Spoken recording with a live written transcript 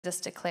Jesus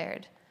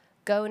declared,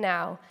 "Go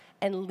now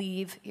and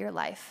leave your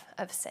life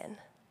of sin."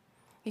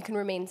 You can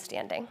remain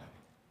standing.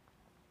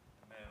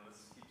 Amen. Let's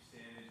keep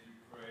standing as we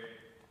pray.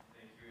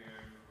 Thank you,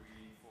 Aaron, for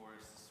reading for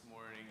us this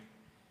morning.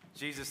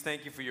 Jesus,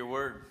 thank you for your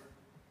word.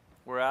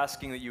 We're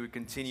asking that you would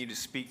continue to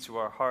speak to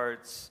our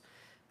hearts,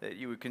 that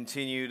you would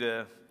continue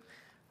to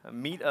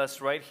meet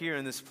us right here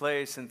in this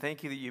place, and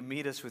thank you that you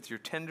meet us with your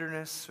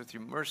tenderness, with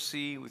your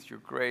mercy, with your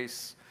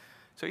grace.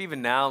 So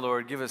even now,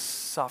 Lord, give us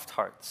soft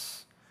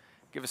hearts.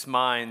 Give us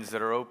minds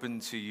that are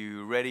open to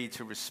you, ready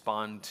to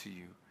respond to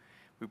you.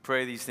 We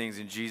pray these things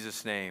in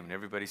Jesus' name. And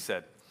everybody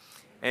said,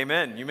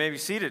 amen. You may be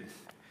seated.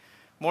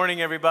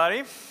 Morning,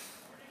 everybody.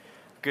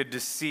 Good to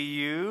see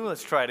you.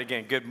 Let's try it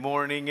again. Good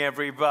morning,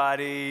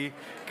 everybody.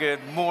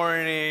 Good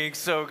morning.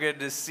 So good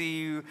to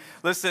see you.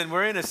 Listen,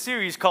 we're in a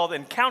series called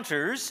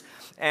Encounters,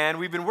 and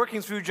we've been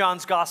working through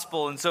John's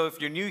Gospel. And so if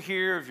you're new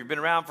here, if you've been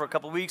around for a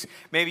couple weeks,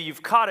 maybe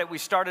you've caught it. We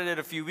started it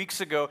a few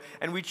weeks ago,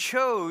 and we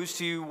chose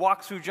to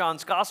walk through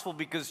John's Gospel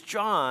because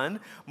John,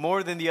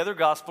 more than the other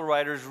Gospel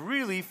writers,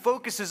 really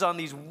focuses on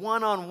these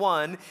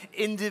one-on-one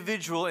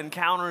individual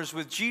encounters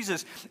with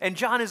Jesus. And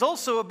John is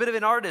also a bit of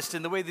an artist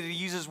in the way that he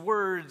uses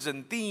words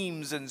and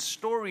themes and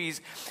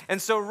stories.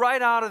 And so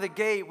right out of the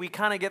gate, we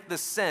kind of get the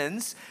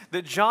sense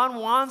that John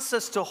wants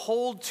us to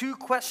hold two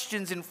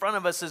questions in front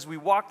of us as we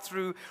walk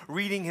through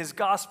reading his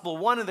gospel.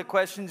 One of the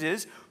questions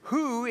is,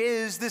 who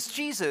is this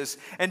Jesus?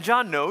 And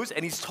John knows,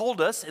 and he's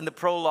told us in the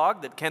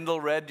prologue that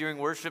Kendall read during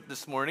worship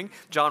this morning,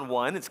 John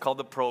 1, it's called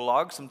the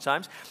prologue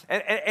sometimes,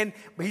 and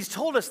he's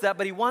told us that,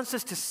 but he wants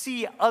us to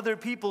see other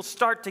people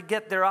start to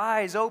get their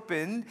eyes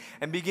opened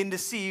and begin to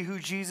see who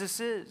Jesus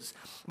is.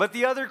 But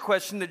the other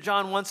question that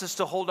John wants us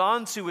to hold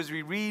on to as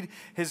we read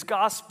his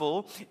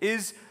gospel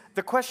is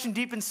the question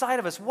deep inside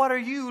of us. What are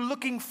you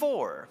looking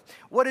for?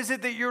 What is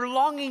it that you're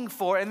longing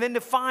for? And then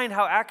to find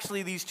how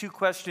actually these two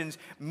questions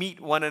meet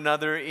one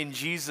another in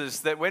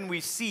Jesus. That when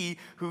we see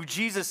who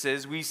Jesus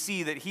is, we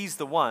see that he's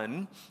the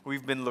one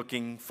we've been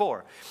looking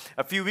for.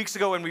 A few weeks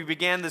ago when we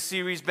began the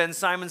series, Ben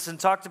Simonson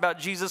talked about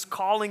Jesus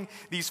calling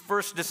these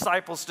first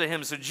disciples to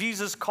him. So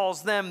Jesus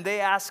calls them. They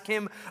ask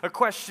him a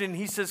question.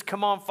 He says,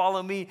 "Come on,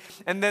 follow me."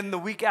 And then the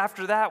week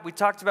after that, we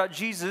talked about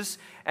Jesus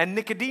and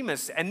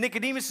Nicodemus. And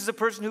Nicodemus is a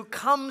person who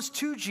comes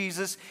to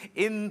Jesus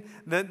in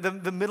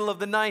the middle of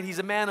the night. He's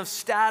a man of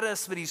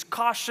status, but he's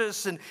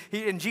cautious. And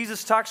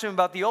Jesus talks to him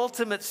about the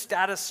ultimate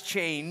status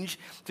change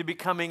to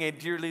becoming a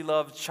dearly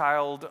loved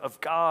child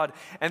of God.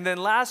 And then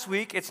last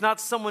week, it's not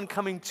someone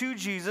coming to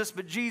Jesus,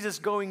 but Jesus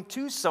going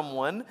to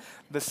someone,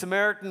 the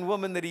Samaritan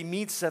woman that he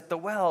meets at the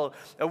well,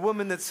 a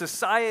woman that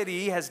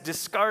society has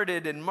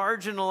discarded and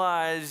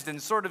marginalized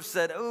and sort of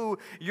said, "Oh,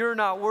 you're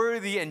not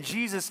worthy." And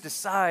Jesus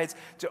decides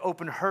to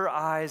open her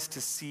eyes to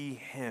see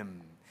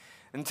him.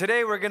 And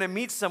today we're going to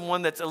meet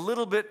someone that's a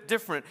little bit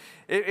different.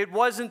 It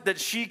wasn't that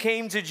she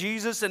came to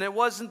Jesus, and it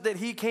wasn't that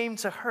he came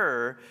to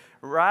her.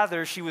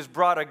 Rather, she was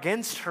brought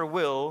against her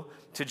will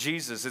to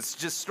Jesus. It's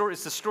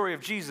the story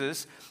of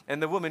Jesus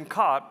and the woman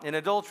caught in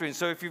adultery. And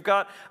so if you've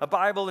got a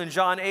Bible in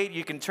John 8,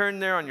 you can turn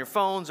there on your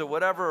phones or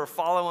whatever, or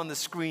follow on the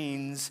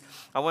screens.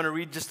 I want to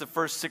read just the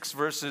first 6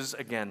 verses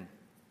again.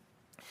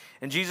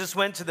 And Jesus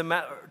went to the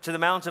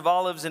Mount of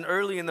Olives, and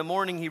early in the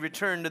morning he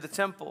returned to the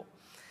temple.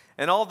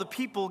 And all the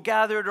people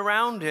gathered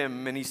around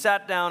him, and he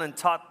sat down and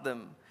taught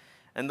them.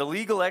 And the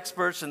legal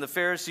experts and the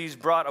Pharisees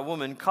brought a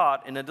woman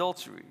caught in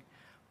adultery,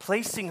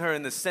 placing her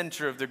in the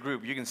center of the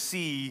group. You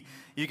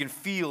can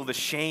feel the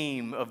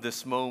shame of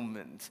this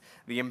moment,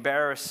 the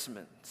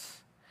embarrassment.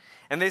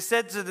 And they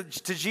said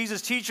to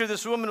Jesus, "Teacher,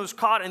 this woman was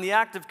caught in the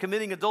act of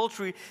committing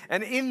adultery,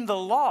 and in the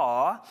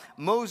law,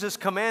 Moses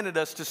commanded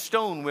us to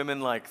stone women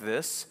like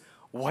this.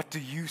 What do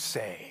you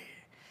say?"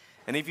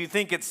 And if you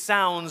think it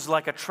sounds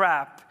like a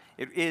trap,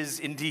 it is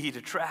indeed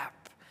a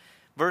trap.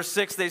 Verse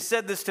 6, they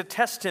said this to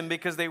test him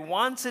because they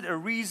wanted a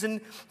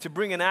reason to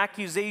bring an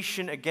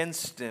accusation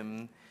against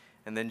him.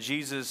 And then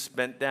Jesus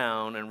bent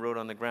down and wrote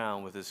on the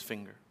ground with his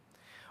finger.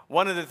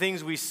 One of the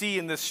things we see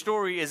in this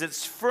story is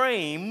it's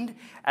framed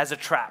as a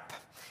trap.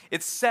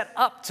 It's set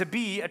up to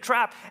be a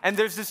trap. And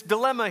there's this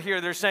dilemma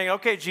here. They're saying,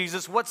 "Okay,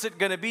 Jesus, what's it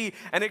going to be?"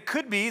 And it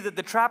could be that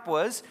the trap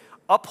was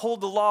uphold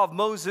the law of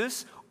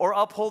Moses or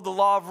uphold the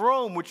law of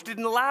Rome, which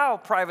didn't allow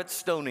private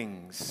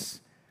stonings.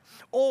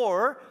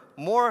 Or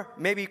more,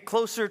 maybe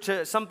closer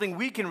to something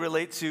we can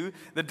relate to,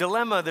 the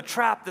dilemma, the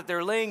trap that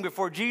they're laying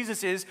before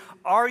Jesus is,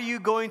 are you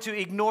going to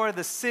ignore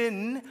the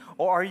sin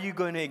or are you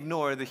going to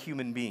ignore the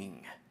human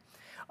being?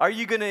 Are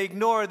you going to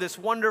ignore this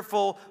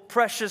wonderful,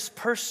 precious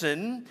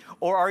person,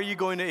 or are you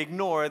going to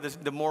ignore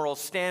the moral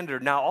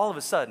standard? Now, all of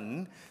a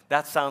sudden,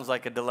 that sounds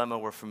like a dilemma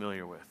we're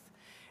familiar with.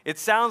 It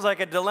sounds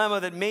like a dilemma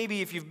that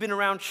maybe if you've been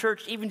around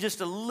church even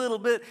just a little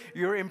bit,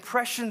 your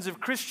impressions of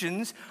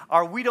Christians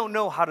are, we don't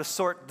know how to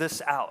sort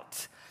this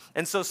out.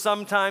 And so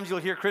sometimes you'll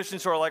hear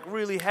Christians who are like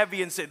really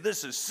heavy and say,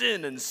 this is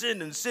sin and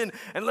sin and sin,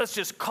 and let's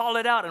just call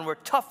it out, and we're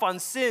tough on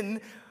sin,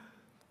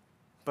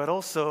 but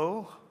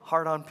also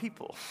hard on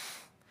people.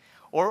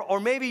 Or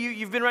maybe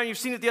you've been around, you've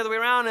seen it the other way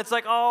around. It's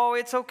like, oh,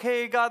 it's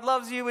okay, God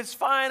loves you, it's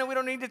fine, and we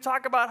don't need to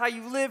talk about how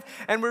you live.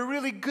 And we're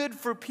really good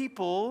for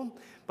people,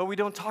 but we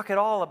don't talk at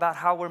all about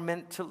how we're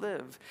meant to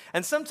live.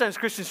 And sometimes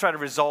Christians try to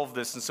resolve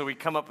this, and so we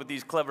come up with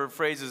these clever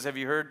phrases. Have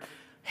you heard,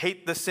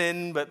 hate the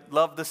sin, but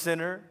love the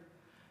sinner?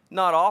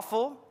 Not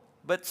awful,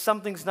 but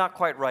something's not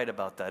quite right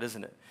about that,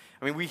 isn't it?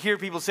 I mean, we hear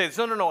people say this,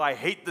 no, I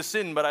hate the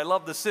sin, but I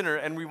love the sinner.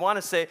 And we want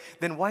to say,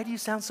 then why do you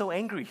sound so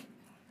angry?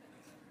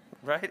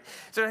 Right?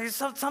 So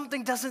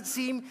something doesn't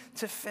seem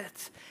to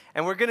fit.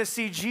 And we're going to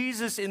see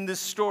Jesus in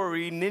this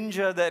story,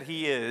 ninja that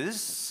he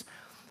is,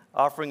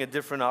 offering a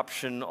different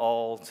option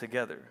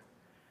altogether.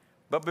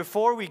 But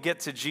before we get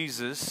to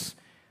Jesus,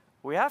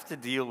 we have to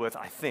deal with,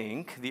 I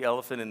think, the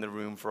elephant in the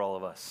room for all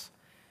of us.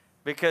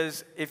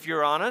 Because if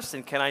you're honest,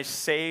 and can I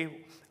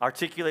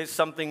articulate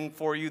something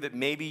for you that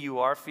maybe you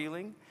are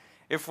feeling?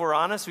 If we're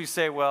honest, we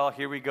say, well,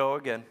 here we go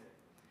again.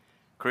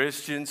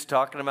 Christians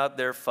talking about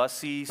their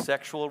fussy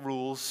sexual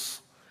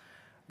rules,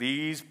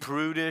 these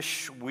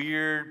prudish,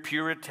 weird,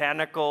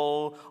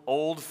 puritanical,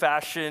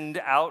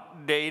 old-fashioned,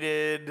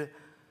 outdated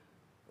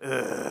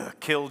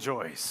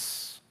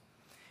killjoys.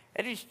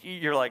 And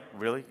you're like,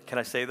 really? Can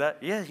I say that?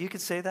 Yeah, you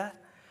can say that.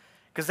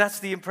 Because that's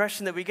the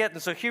impression that we get. And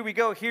so here we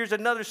go. Here's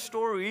another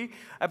story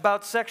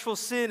about sexual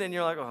sin. And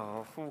you're like,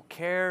 oh, who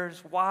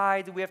cares?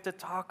 Why do we have to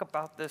talk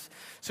about this?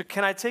 So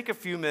can I take a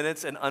few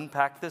minutes and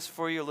unpack this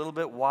for you a little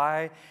bit?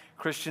 Why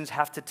Christians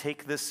have to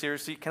take this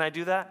seriously? Can I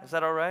do that? Is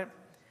that all right?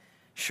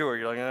 Sure.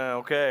 You're like,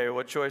 okay,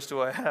 what choice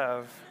do I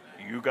have?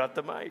 You got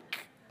the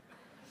mic.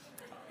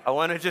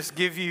 I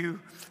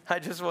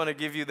just want to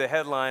give you the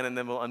headline and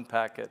then we'll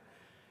unpack it.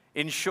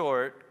 In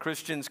short,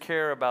 Christians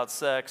care about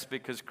sex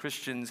because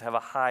Christians have a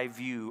high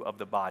view of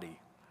the body.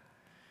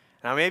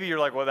 Now, maybe you're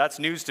like, well, that's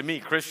news to me.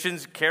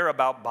 Christians care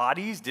about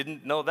bodies?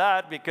 Didn't know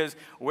that, because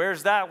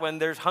where's that when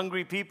there's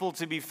hungry people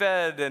to be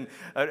fed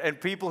and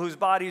people whose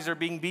bodies are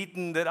being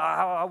beaten?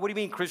 What do you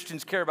mean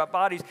Christians care about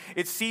bodies?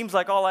 It seems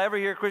like all I ever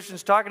hear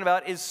Christians talking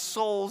about is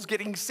souls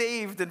getting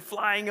saved and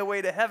flying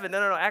away to heaven.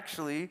 No.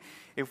 Actually,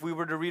 if we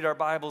were to read our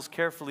Bibles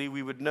carefully,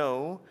 we would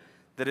know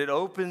that it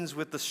opens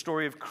with the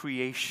story of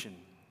creation.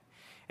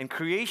 And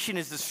creation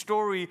is the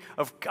story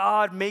of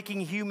God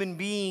making human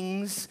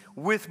beings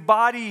with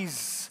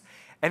bodies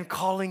and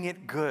calling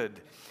it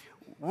good.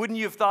 Wouldn't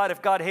you have thought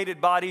if God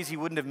hated bodies, he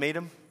wouldn't have made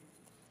them?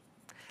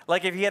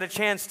 Like if he had a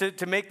chance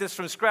to make this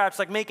from scratch,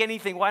 like make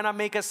anything, why not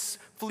make us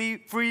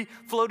free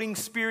floating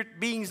spirit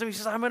beings? And he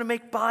says, I'm going to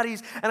make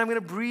bodies and I'm going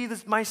to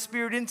breathe my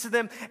spirit into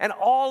them, and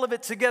all of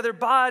it together,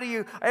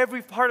 body,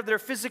 every part of their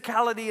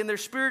physicality and their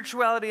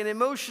spirituality and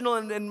emotional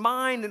and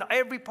mind and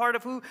every part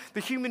of who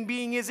the human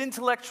being is,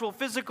 intellectual,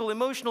 physical,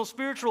 emotional,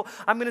 spiritual.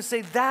 I'm going to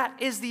say that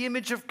is the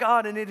image of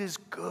God and it is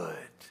good.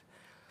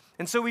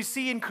 And so we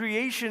see in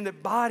creation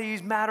that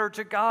bodies matter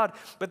to God,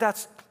 but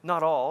that's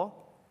not all.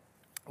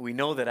 We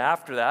know that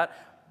after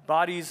that,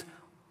 bodies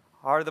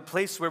are the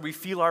place where we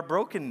feel our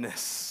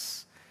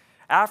brokenness.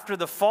 After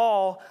the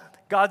fall,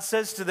 God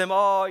says to them,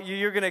 oh,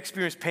 you're going to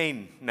experience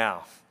pain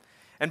now.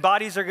 And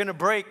bodies are going to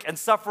break and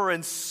suffer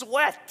and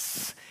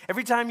sweat.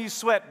 Every time you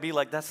sweat, be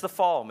like, that's the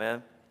fall,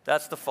 man.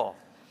 That's the fall.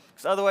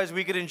 Because otherwise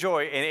we could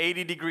enjoy an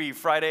 80-degree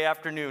Friday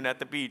afternoon at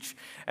the beach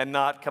and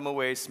not come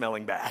away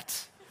smelling bad.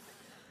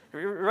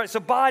 Right? So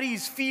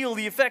bodies feel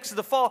the effects of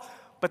the fall,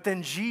 but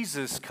then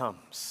Jesus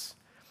comes.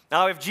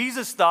 Now, if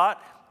Jesus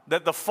thought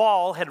that the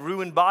fall had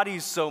ruined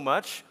bodies so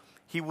much,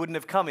 he wouldn't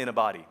have come in a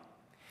body.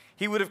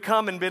 He would have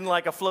come and been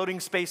like a floating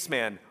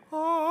spaceman.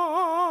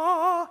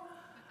 Oh,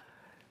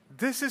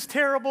 this is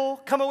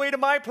terrible. Come away to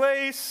my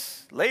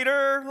place.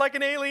 Later, like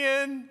an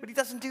alien. But he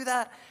doesn't do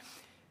that.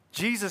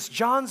 Jesus,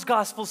 John's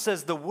gospel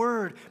says the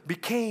Word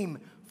became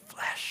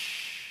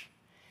flesh.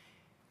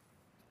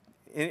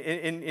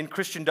 In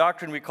Christian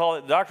doctrine, we call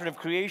it the doctrine of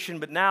creation,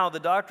 but now the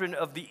doctrine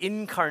of the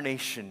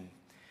incarnation,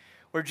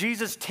 where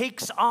Jesus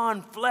takes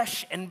on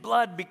flesh and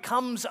blood,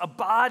 becomes a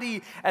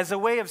body as a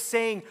way of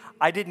saying,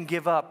 I didn't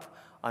give up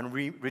on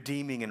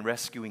redeeming and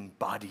rescuing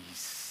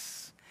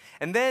bodies.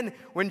 And then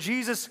when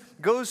Jesus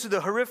goes through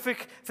the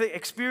horrific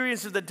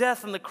experience of the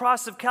death on the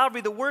cross of Calvary,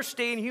 the worst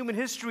day in human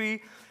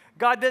history,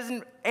 God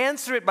doesn't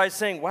answer it by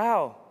saying,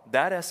 wow,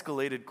 that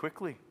escalated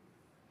quickly.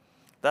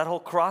 That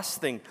whole cross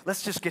thing,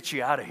 let's just get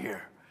you out of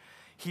here.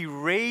 He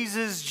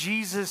raises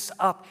Jesus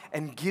up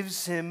and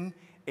gives him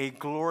a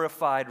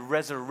glorified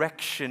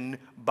resurrection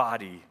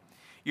body.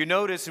 You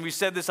notice, and we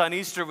said this on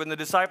Easter when the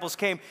disciples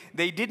came,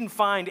 they didn't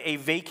find a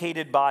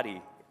vacated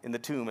body in the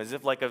tomb, as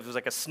if it was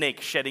like a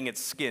snake shedding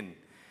its skin.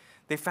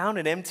 They found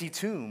an empty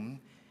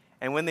tomb,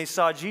 and when they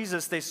saw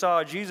Jesus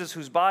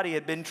whose body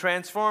had been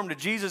transformed, a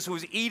Jesus who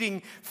was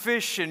eating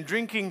fish and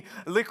drinking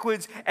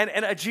liquids, and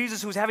a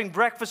Jesus who was having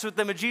breakfast with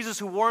them, a Jesus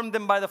who warmed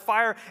them by the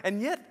fire,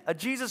 and yet a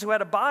Jesus who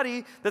had a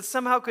body that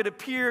somehow could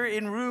appear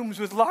in rooms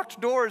with locked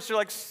doors. So you're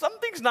like,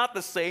 something's not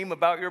the same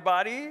about your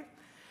body,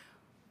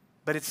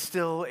 but it's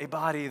still a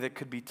body that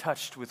could be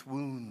touched with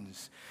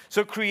wounds.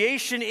 So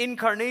creation,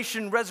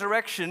 incarnation,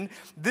 resurrection,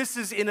 this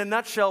is in a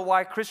nutshell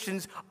why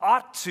Christians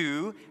ought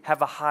to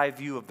have a high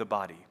view of the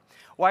body.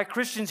 why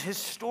Christians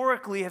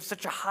historically have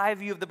such a high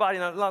view of the body.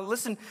 Now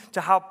listen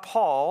to how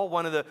Paul,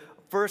 one of the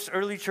first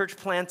early church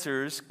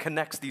planters,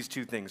 connects these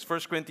two things.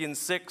 1 Corinthians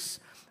 6,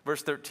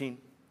 verse 13.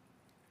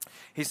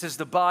 He says,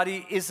 the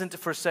body isn't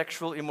for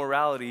sexual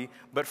immorality,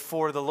 but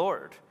for the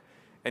Lord.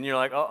 And you're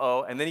like,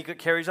 uh-oh. And then he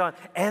carries on.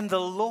 And the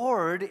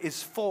Lord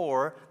is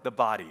for the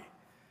body.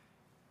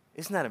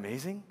 Isn't that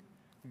amazing?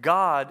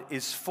 God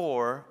is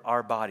for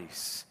our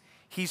bodies.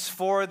 He's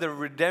for the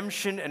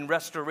redemption and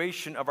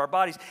restoration of our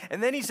bodies.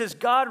 And then he says,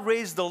 God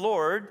raised the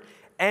Lord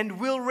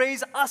and will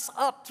raise us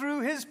up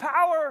through his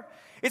power.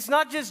 It's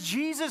not just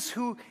Jesus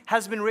who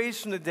has been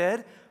raised from the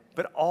dead,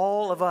 but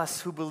all of us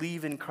who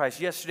believe in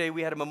Christ. Yesterday,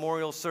 we had a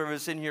memorial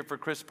service in here for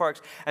Chris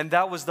Parks, and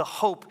that was the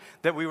hope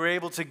that we were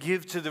able to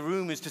give to the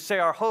room, is to say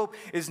our hope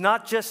is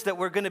not just that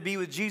we're going to be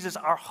with Jesus.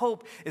 Our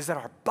hope is that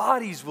our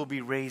bodies will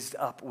be raised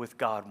up with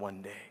God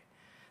one day.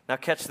 Now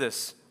catch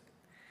this.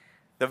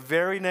 The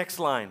very next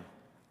line,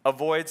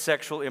 avoid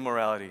sexual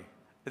immorality.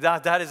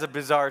 That is a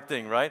bizarre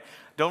thing, right?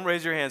 Don't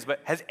raise your hands,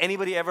 but has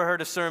anybody ever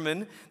heard a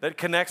sermon that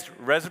connects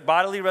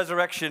bodily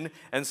resurrection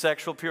and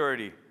sexual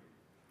purity?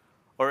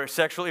 Or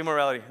sexual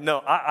immorality?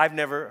 No, I've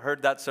never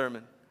heard that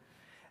sermon.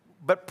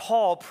 But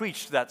Paul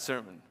preached that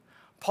sermon.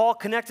 Paul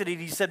connected it.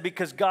 He said,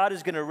 because God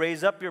is going to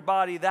raise up your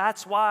body,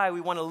 that's why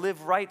we want to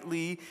live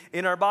rightly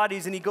in our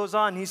bodies. And he goes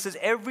on, he says,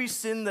 every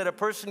sin that a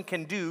person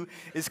can do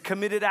is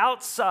committed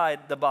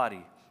outside the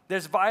body.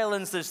 There's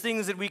violence, there's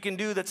things that we can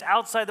do that's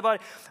outside the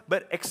body.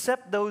 But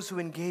except those who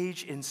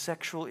engage in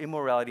sexual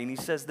immorality, and he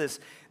says this,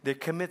 they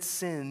commit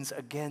sins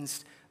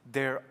against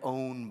their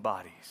own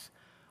bodies.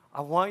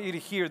 I want you to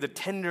hear the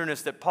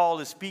tenderness that Paul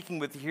is speaking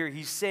with here.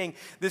 He's saying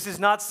this is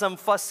not some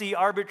fussy,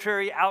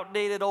 arbitrary,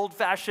 outdated,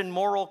 old-fashioned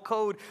moral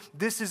code.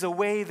 This is a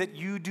way that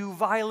you do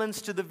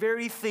violence to the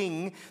very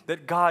thing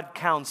that God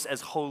counts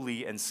as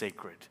holy and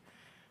sacred.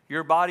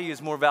 Your body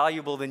is more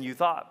valuable than you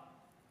thought.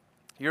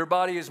 Your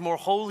body is more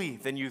holy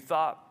than you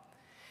thought.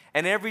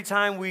 And every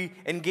time we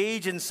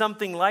engage in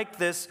something like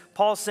this,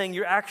 Paul's saying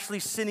you're actually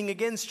sinning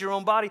against your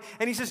own body.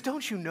 And he says,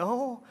 don't you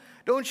know?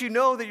 Don't you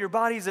know that your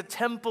body is a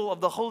temple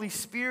of the Holy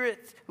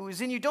Spirit who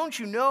is in you? Don't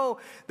you know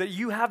that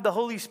you have the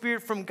Holy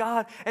Spirit from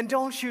God? And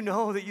don't you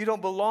know that you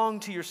don't belong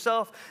to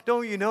yourself?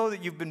 Don't you know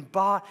that you've been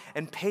bought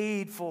and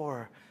paid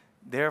for?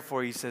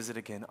 Therefore, he says it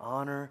again,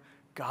 honor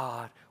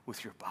God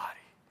with your body.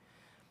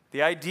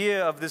 The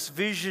idea of this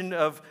vision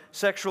of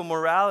sexual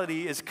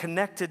morality is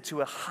connected to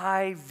a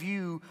high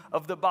view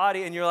of the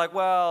body. And you're like,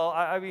 well,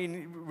 I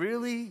mean,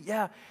 really?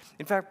 Yeah.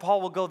 In fact,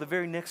 Paul will go the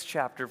very next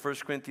chapter, 1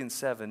 Corinthians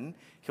 7.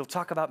 He'll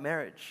talk about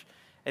marriage.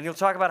 And he'll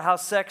talk about how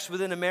sex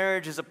within a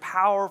marriage is a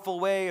powerful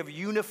way of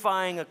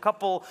unifying a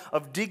couple,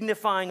 of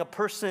dignifying a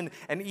person,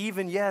 and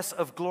even, yes,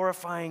 of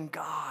glorifying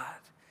God.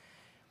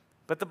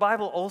 But the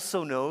Bible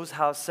also knows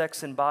how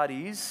sex and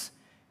bodies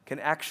can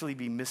actually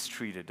be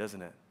mistreated,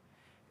 doesn't it?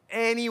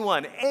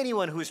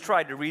 Anyone who's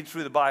tried to read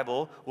through the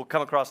Bible will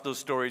come across those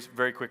stories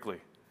very quickly.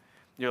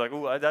 You're like,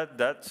 oh,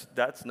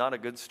 that's not a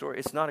good story.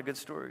 It's not a good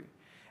story.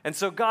 And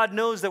so God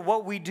knows that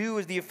what we do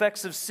is the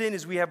effects of sin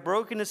is we have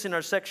brokenness in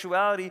our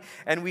sexuality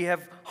and we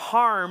have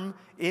harm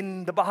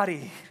in the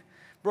body.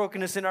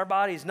 Brokenness in our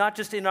bodies, not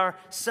just in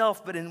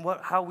ourself, but in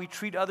how we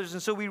treat others.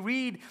 And so we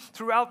read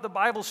throughout the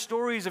Bible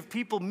stories of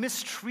people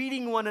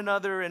mistreating one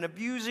another and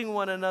abusing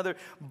one another,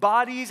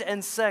 bodies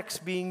and sex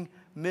being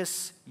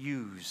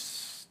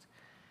misused.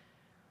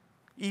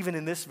 Even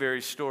in this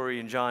very story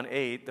in John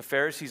 8, the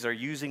Pharisees are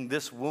using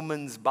this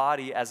woman's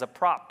body as a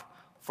prop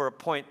for a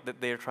point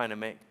that they are trying to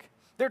make.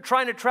 They're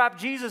trying to trap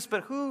Jesus,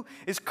 but who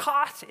is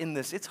caught in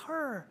this? It's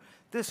her,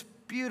 this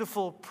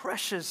beautiful,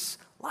 precious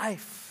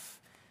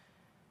life.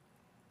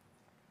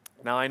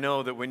 Now, I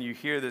know that when you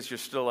hear this, you're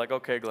still like,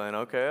 okay, Glenn,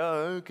 okay,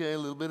 a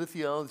little bit of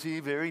theology,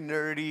 very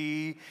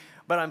nerdy,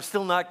 but I'm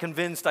still not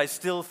convinced. I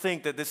still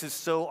think that this is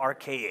so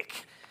archaic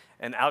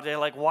and out there.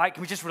 Like, why? Can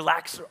we just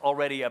relax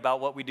already about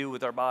what we do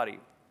with our body?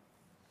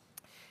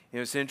 You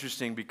know, it's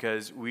interesting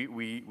because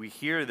we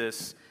hear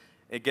this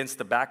against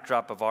the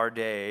backdrop of our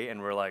day,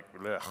 and we're like,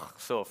 ugh,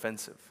 so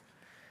offensive.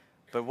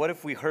 But what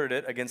if we heard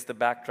it against the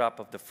backdrop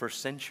of the first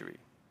century?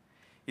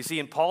 You see,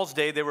 in Paul's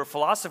day, there were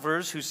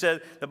philosophers who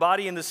said the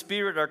body and the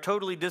spirit are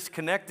totally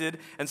disconnected.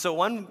 And so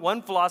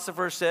one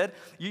philosopher said,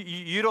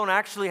 you don't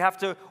actually have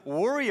to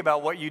worry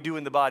about what you do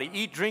in the body.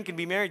 Eat, drink, and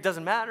be merry, it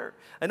doesn't matter.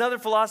 Another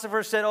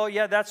philosopher said, oh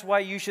yeah, that's why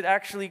you should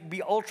actually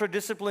be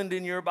ultra-disciplined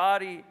in your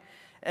body.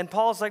 And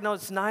Paul's like, no,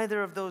 it's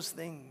neither of those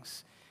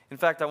things. In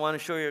fact, I want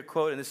to show you a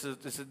quote, and this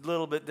is a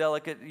little bit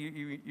delicate.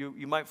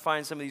 You might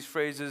find some of these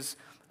phrases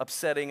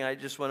upsetting. I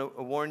just want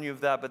to warn you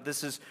of that. But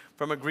this is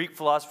from a Greek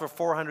philosopher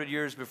 400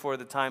 years before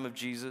the time of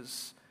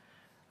Jesus,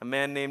 a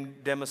man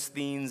named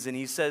Demosthenes. And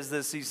he says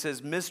this, he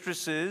says,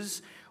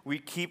 mistresses we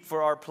keep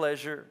for our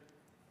pleasure,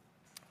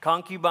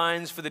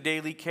 concubines for the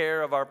daily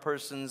care of our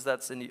persons.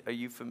 That's a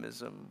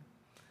euphemism.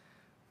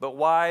 but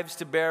wives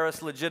to bear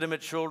us legitimate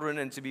children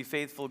and to be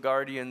faithful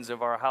guardians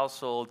of our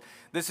household.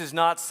 This is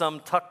not some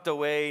tucked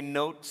away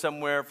note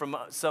somewhere from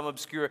some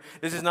obscure.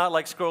 This is not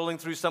like scrolling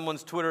through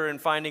someone's Twitter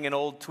and finding an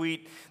old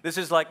tweet. This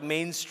is like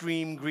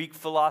mainstream Greek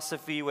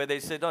philosophy where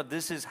they said, no,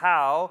 this is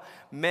how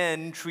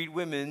men treat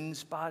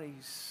women's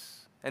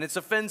bodies. And it's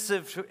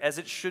offensive as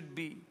it should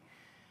be.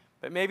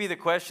 But maybe the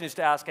question is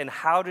to ask, and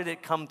how did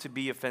it come to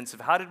be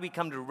offensive? How did we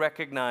come to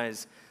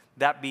recognize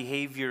that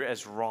behavior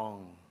as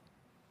wrong?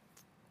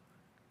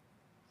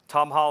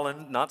 Tom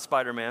Holland, not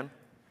Spider-Man.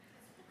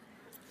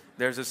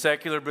 There's a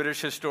secular British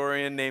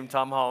historian named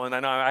Tom Holland. I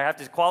know I have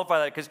to qualify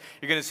that because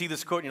you're going to see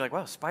this quote and you're like,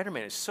 wow,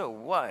 Spider-Man is so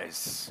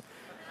wise.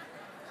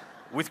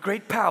 With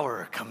great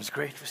power comes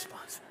great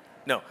response.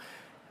 No.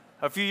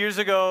 A few years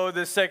ago,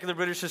 this secular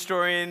British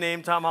historian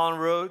named Tom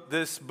Holland wrote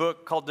this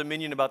book called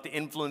Dominion about the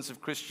influence of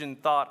Christian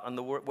thought on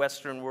the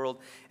Western world.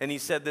 And he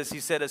said this,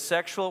 he said, a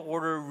sexual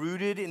order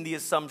rooted in the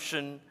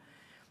assumption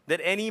that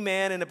any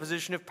man in a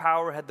position of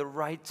power had the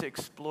right to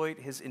exploit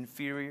his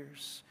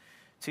inferiors,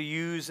 to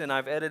use, and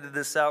I've edited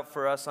this out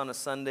for us on a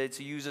Sunday,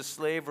 to use a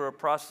slave or a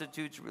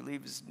prostitute to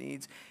relieve his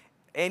needs.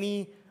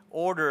 Any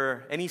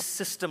order, any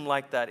system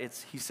like that,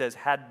 he says,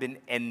 had been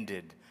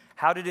ended.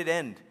 How did it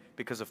end?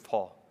 Because of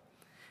Paul.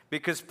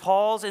 Because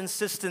Paul's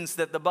insistence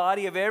that the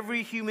body of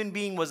every human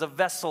being was a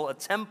vessel, a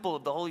temple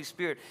of the Holy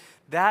Spirit,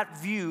 that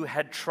view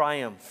had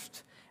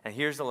triumphed. And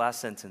here's the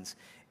last sentence.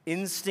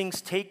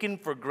 Instincts taken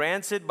for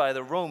granted by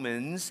the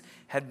Romans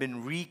had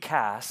been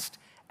recast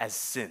as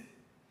sin.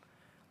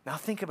 Now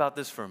think about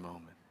this for a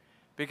moment.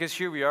 Because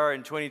here we are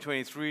in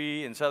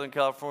 2023 in Southern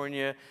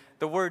California.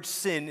 The word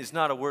sin is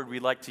not a word we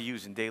like to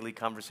use in daily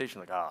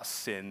conversation. Like,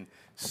 sin,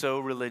 so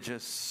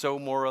religious, so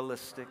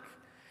moralistic.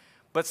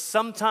 But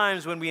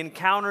sometimes when we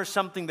encounter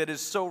something that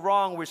is so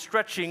wrong, we're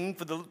stretching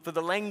for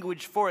the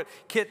language for it.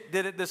 Kit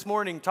did it this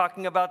morning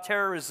talking about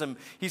terrorism.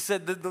 He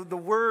said the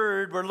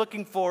word we're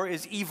looking for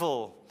is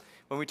evil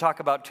when we talk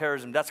about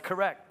terrorism. That's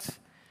correct.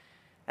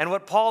 And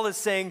what Paul is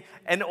saying,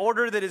 an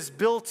order that is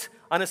built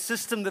on a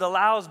system that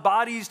allows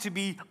bodies to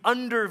be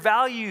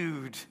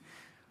undervalued,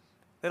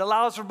 that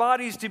allows for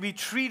bodies to be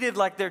treated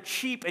like they're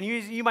cheap. And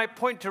you might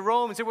point to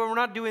Rome and say, well, we're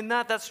not doing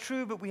that. That's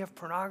true, but we have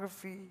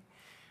pornography.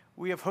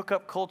 We have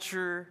hookup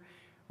culture.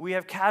 We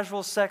have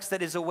casual sex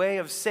that is a way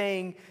of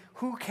saying,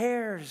 who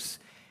cares?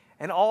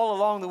 And all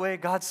along the way,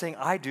 God's saying,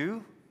 I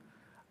do.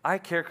 I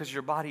care because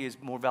your body is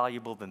more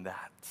valuable than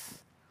that.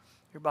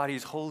 Your body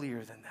is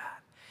holier than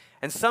that.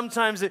 And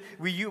sometimes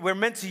we're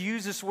meant to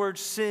use this word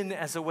sin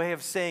as a way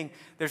of saying,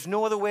 there's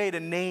no other way to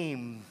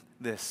name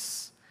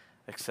this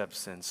except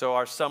sin. So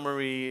our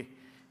summary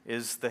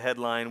is the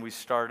headline we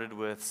started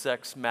with.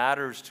 Sex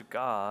matters to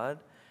God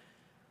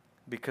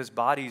because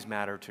bodies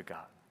matter to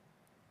God.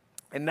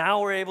 And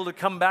now we're able to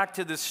come back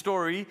to this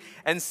story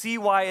and see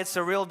why it's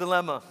a real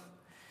dilemma.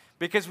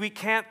 Because we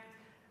can't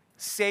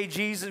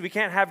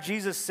have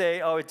Jesus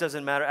say, oh, it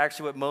doesn't matter.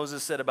 Actually, what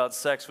Moses said about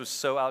sex was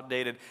so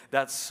outdated.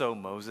 That's so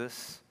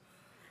Moses.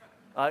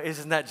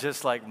 Isn't that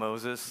just like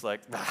Moses?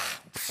 Like,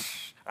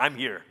 I'm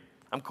here.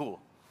 I'm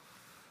cool.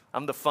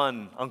 I'm the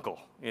fun uncle,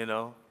 you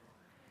know.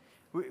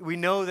 We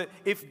know that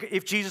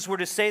if Jesus were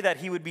to say that,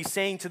 he would be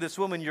saying to this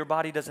woman, your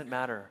body doesn't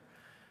matter.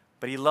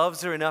 But he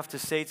loves her enough to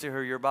say to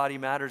her, your body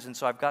matters, and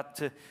so I've got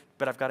to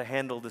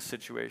handle this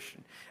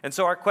situation. And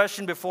so our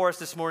question before us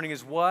this morning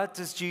is, what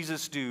does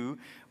Jesus do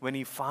when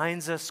he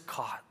finds us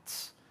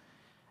caught?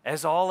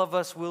 As all of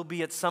us will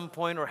be at some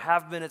point or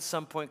have been at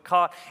some point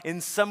caught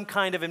in some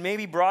kind of, and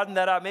maybe broaden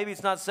that out, maybe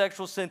it's not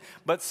sexual sin,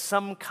 but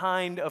some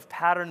kind of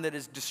pattern that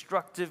is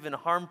destructive and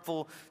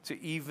harmful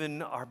to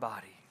even our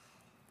body.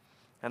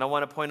 And I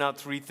want to point out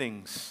three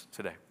things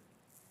today.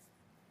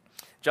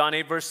 John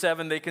 8, verse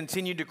 7, they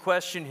continued to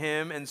question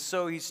him, and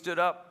so he stood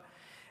up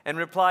and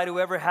replied,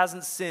 whoever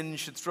hasn't sinned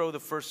should throw the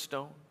first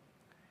stone.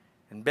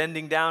 And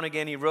bending down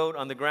again, he wrote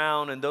on the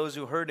ground, and those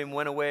who heard him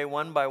went away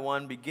one by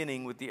one,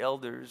 beginning with the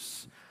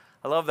elders.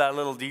 I love that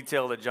little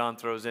detail that John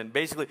throws in.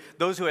 Basically,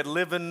 those who had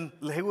lived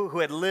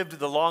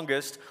the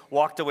longest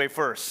walked away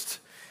first,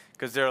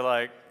 because they're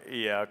like,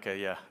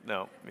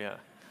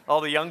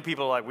 All the young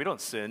people are like, we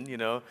don't sin, you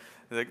know.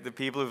 The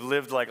people who've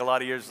lived like a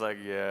lot of years like,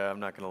 yeah,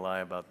 I'm not going to lie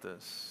about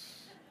this.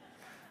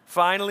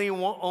 Finally,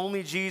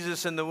 only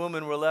Jesus and the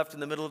woman were left in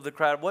the middle of the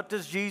crowd. What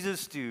does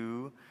Jesus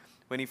do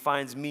when he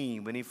finds me,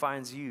 when he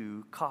finds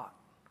you caught?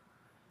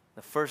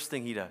 The first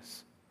thing he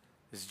does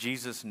is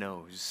Jesus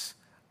knows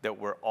that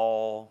we're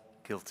all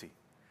guilty.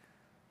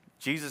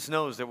 Jesus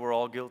knows that we're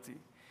all guilty.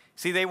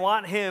 See, they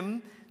want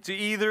him to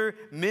either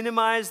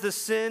minimize the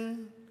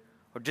sin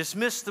or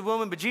dismiss the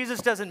woman, but Jesus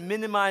doesn't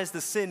minimize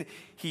the sin.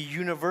 He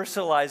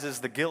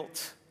universalizes the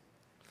guilt.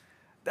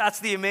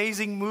 That's the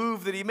amazing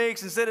move that he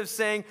makes. Instead of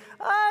saying,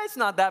 it's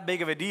not that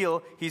big of a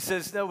deal, he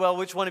says, well,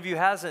 which one of you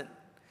hasn't?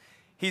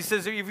 He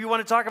says, if you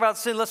want to talk about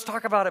sin, let's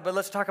talk about it, but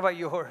let's talk about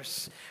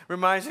yours.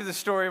 Reminds me of the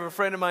story of a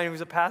friend of mine who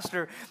was a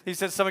pastor. He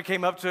said someone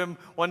came up to him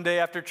one day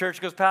after church.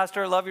 He goes,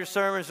 Pastor, I love your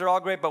sermons. They're all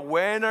great, but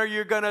when are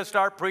you going to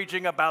start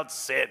preaching about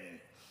sin?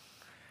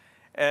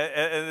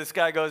 And this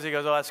guy goes, oh,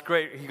 that's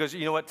great. He goes,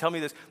 you know what, tell me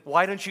this.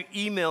 Why don't you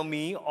email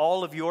me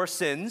all of your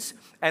sins,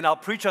 and I'll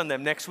preach on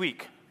them next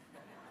week?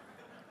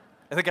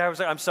 And the guy was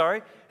like, I'm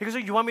sorry? He goes,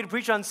 you want me to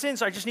preach on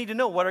sins? I just need to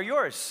know, what are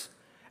yours?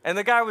 And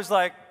the guy was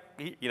like,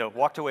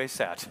 walked away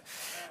sad.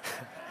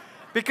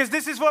 Because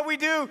this is what we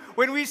do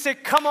when we say,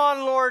 come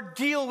on, Lord,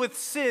 deal with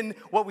sin.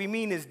 What we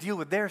mean is deal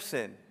with their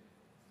sin.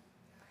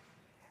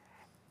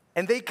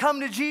 And they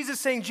come to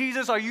Jesus saying,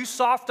 Jesus, are you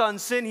soft on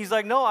sin? He's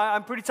like, no,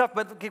 I'm pretty tough,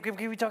 but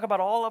can we talk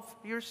about all of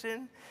your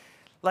sin?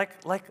 Like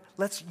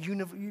let's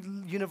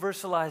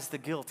universalize the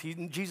guilt.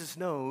 Jesus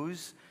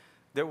knows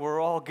that we're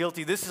all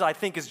guilty. This is, I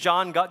think, is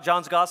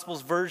John's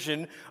Gospel's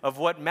version of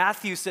what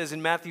Matthew says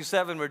in Matthew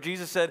 7, where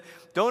Jesus said,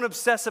 don't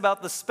obsess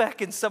about the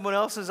speck in someone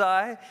else's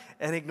eye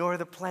and ignore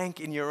the plank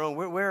in your own.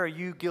 Where are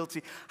you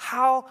guilty?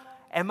 How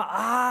am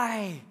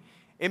I,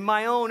 in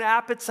my own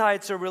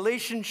appetites or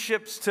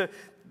relationships to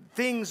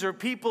things or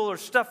people or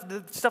stuff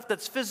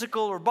that's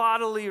physical or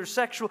bodily or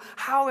sexual,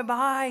 how am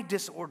I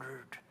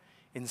disordered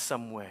in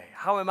some way?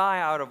 How am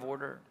I out of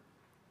order?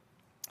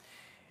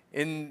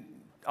 In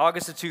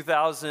August of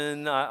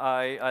 2000,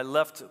 I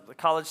left the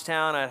college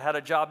town. I had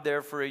a job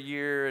there for a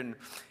year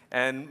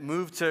and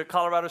moved to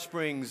Colorado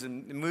Springs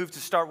and moved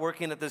to start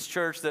working at this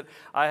church that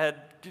I had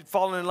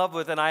fallen in love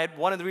with. And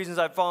one of the reasons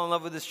I'd fallen in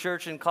love with this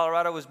church in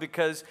Colorado was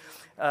because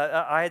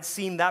I had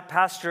seen that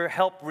pastor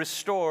help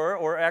restore,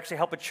 or actually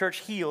help a church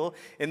heal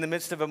in the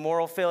midst of a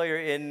moral failure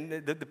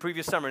in the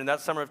previous summer, in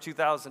that summer of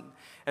 2000.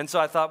 And so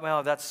I thought,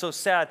 wow, that's so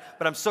sad,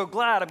 but I'm so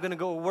glad I'm going to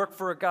go work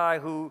for a guy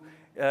who,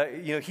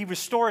 he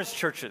restores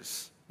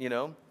churches,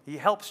 He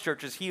helps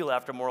churches heal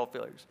after moral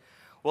failures.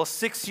 Well,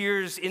 6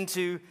 years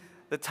into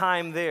the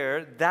time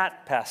there,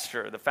 that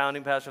pastor, the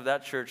founding pastor of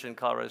that church in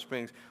Colorado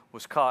Springs,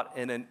 was caught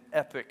in an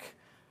epic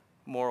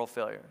moral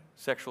failure,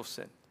 sexual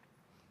sin.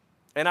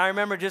 And I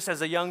remember just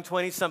as a young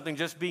 20-something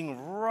just being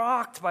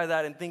rocked by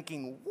that and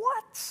thinking,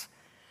 what?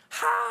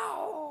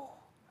 How?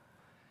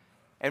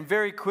 And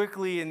very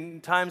quickly in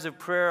times of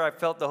prayer, I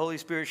felt the Holy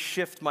Spirit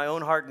shift my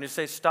own heart and to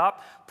say,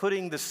 stop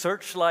putting the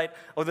searchlight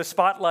or the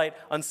spotlight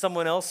on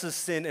someone else's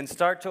sin and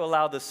start to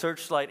allow the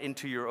searchlight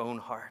into your own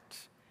heart.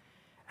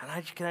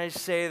 And can I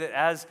say that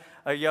as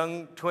a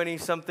young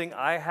 20-something,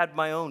 I had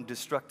my own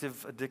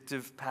destructive,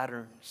 addictive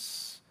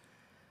patterns.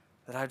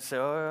 That I'd say,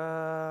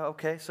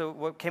 okay,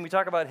 so can we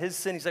talk about his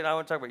sin? He's like, I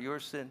want to talk about your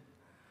sin.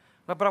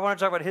 But I want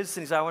to talk about his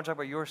sin. He's like, I want to talk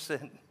about your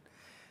sin.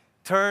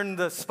 Turn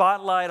the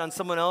spotlight on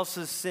someone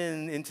else's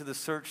sin into the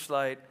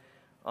searchlight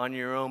on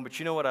your own. But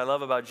you know what I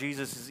love about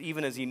Jesus is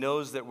even as he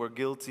knows that we're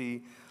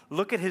guilty,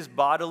 look at his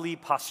bodily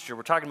posture.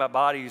 We're talking about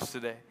bodies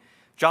today.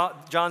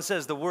 John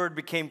says the Word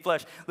became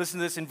flesh. Listen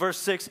to this. In verse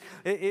 6,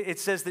 it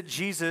says that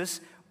Jesus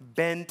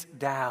bent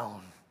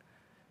down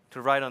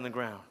to write on the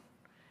ground.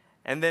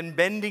 And then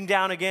bending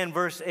down again,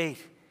 verse 8,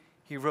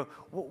 he wrote,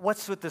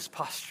 what's with this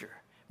posture?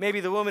 Maybe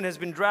the woman has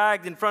been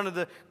dragged in front of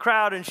the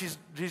crowd and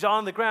she's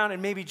on the ground,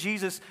 and maybe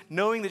Jesus,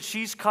 knowing that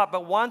she's caught,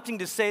 but wanting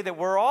to say that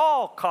we're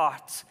all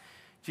caught,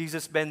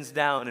 Jesus bends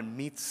down and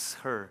meets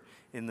her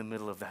in the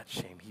middle of that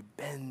shame. He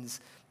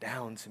bends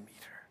down to meet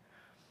her.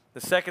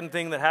 The second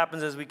thing that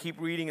happens as we keep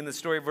reading in the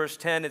story, verse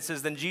 10, it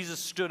says, then Jesus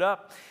stood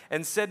up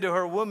and said to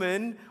her,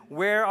 woman,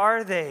 where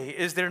are they?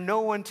 Is there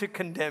no one to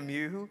condemn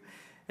you?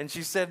 And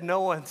she said,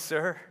 no one,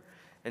 sir.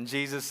 And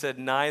Jesus said,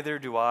 neither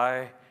do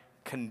I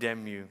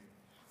condemn you.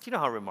 Do you know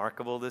how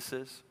remarkable this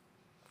is?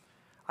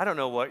 I don't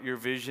know what your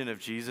vision of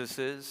Jesus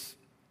is,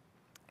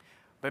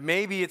 but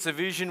maybe it's a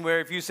vision where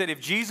if you said, if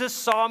Jesus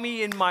saw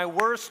me in my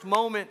worst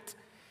moment,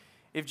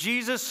 if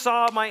Jesus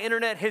saw my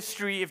internet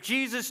history, if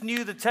Jesus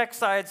knew the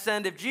text I had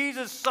sent, if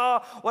Jesus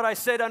saw what I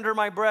said under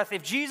my breath,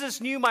 if Jesus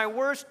knew my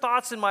worst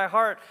thoughts in my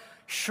heart,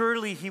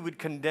 surely he would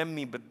condemn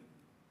me. But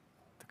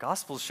the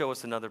Gospels show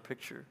us another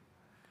picture.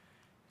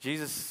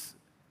 Jesus,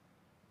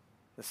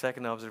 the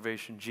second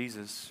observation,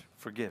 Jesus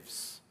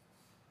forgives.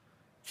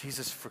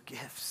 Jesus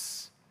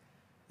forgives.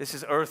 This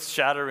is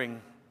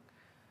earth-shattering.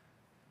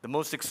 The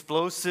most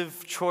explosive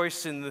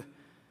force in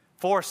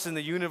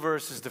the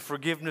universe is the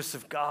forgiveness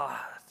of God.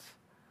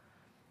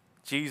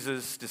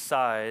 Jesus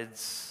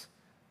decides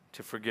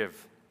to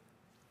forgive.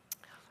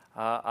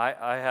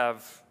 I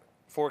have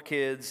 4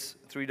 kids,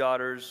 3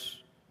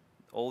 daughters.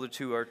 The older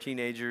 2 are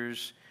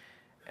teenagers.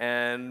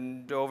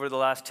 And over the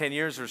last 10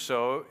 years or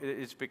so,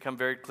 it's become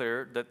very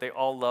clear that they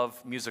all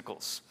love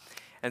musicals.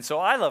 And so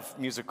I love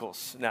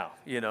musicals now,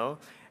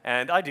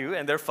 and I do,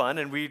 and they're fun,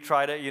 and we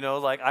try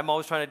to, I'm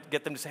always trying to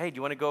get them to say, hey, do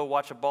you want to go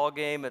watch a ball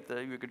game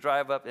you could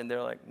drive up? And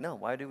they're like, no,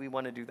 why do we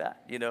want to do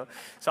that,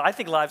 So I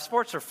think live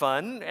sports are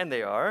fun, and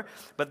they are,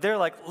 but they're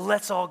like,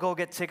 let's all go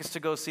get tickets to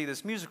go see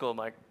this musical. I'm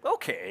like,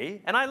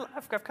 okay, and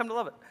I've come to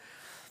love it.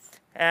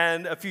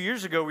 And a few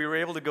years ago, we were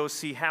able to go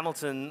see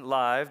Hamilton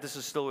live. This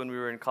is still when we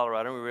were in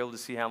Colorado. We were able to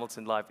see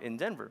Hamilton live in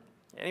Denver.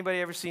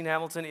 Anybody ever seen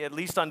Hamilton, at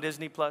least on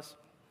Disney+?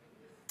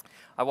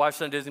 I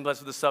watched on Disney+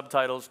 with the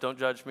subtitles. Don't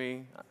judge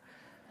me.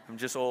 I'm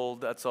just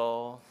old, that's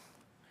all.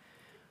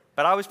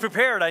 But I was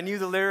prepared. I knew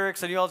the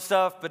lyrics. I knew all the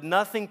stuff. But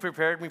nothing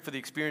prepared me for the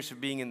experience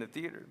of being in the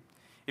theater.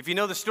 If you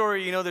know the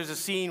story, you know there's a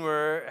scene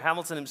where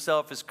Hamilton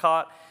himself is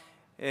caught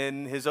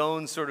in his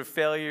own sort of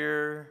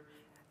failure,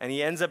 and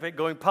he ends up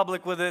going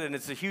public with it, and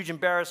it's a huge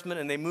embarrassment,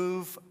 and they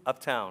move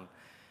uptown.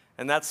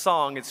 And that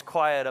song, It's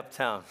Quiet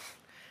Uptown,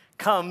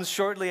 comes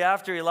shortly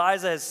after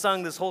Eliza has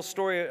sung this whole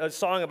story, a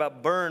song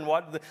about burn,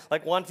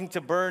 like wanting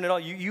to burn it all.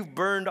 You've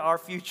burned our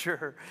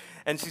future.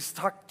 And she's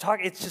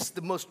talking, it's just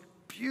the most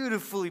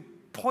beautifully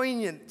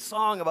poignant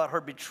song about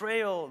her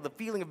betrayal, the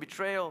feeling of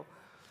betrayal.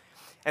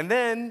 And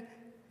then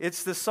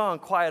it's the song,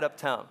 Quiet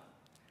Uptown.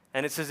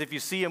 And it says, if you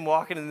see him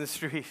walking in the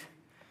street,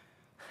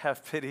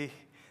 have pity.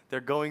 They're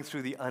going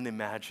through the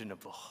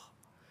unimaginable.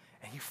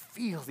 And you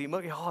feel the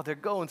emotion. Oh, they're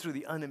going through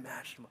the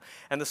unimaginable.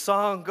 And the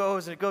song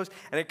goes and it goes.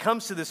 And it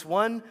comes to this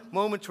one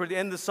moment toward the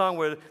end of the song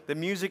where the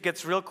music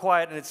gets real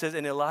quiet. And it says,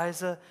 and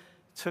Eliza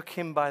took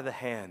him by the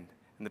hand.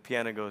 And the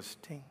piano goes,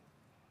 ting.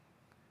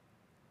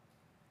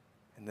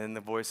 And then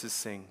the voices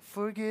sing,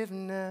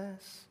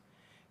 forgiveness,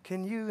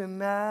 can you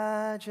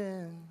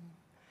imagine?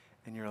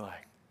 And you're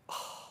like,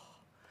 oh.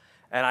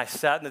 And I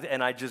sat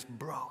and I just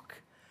broke.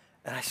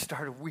 And I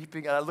started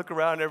weeping. And I look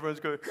around and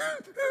everyone's going,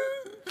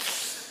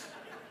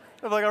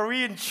 I'm like, are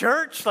we in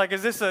church? Like,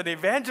 is this an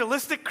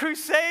evangelistic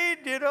crusade,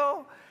 you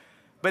know?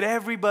 But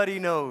everybody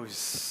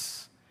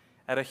knows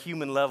at a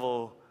human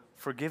level,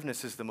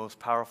 forgiveness is the most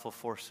powerful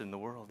force in the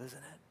world, isn't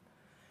it?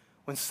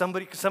 When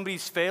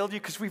somebody's failed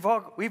you, because we've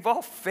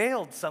all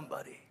failed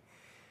somebody.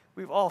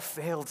 We've all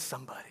failed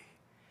somebody.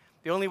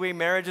 The only way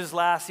marriages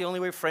last, the only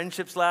way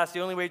friendships last,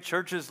 the only way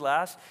churches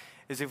last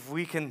is if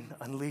we can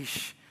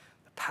unleash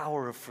the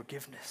power of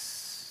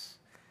forgiveness.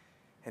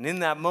 And in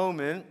that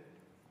moment,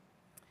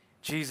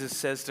 Jesus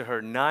says to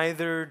her,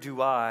 neither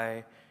do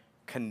I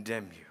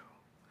condemn you.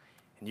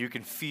 And you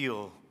can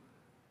feel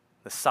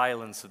the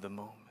silence of the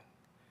moment.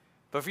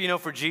 But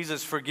for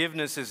Jesus,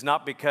 forgiveness is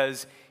not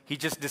because he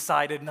just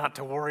decided not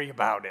to worry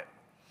about it.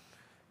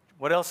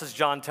 What else does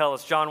John tell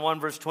us? John 1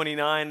 verse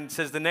 29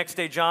 says, the next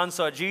day John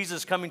saw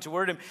Jesus coming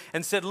toward him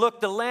and said,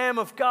 look, the Lamb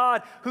of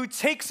God who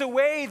takes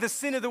away the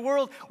sin of the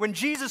world. When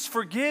Jesus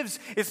forgives,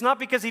 it's not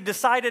because he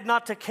decided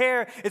not to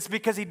care. It's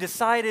because he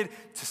decided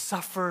to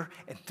suffer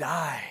and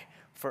die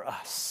for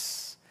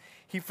us.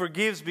 He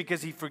forgives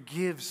because he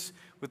forgives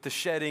with the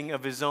shedding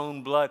of his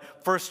own blood.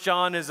 1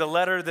 John is a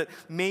letter that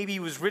maybe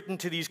was written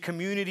to these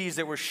communities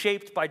that were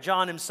shaped by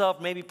John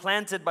himself, maybe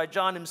planted by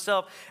John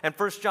himself. And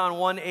 1 John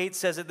 1:8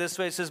 says it this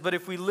way. It says, but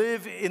if we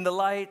live in the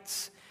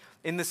light,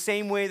 in the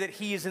same way that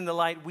he is in the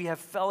light, we have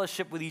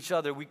fellowship with each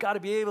other. We got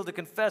to be able to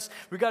confess.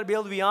 We got to be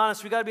able to be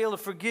honest. We got to be able to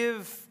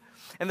forgive.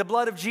 And the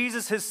blood of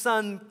Jesus, his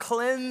son,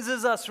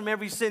 cleanses us from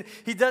every sin.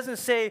 He doesn't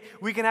say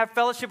we can have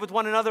fellowship with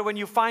one another when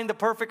you find the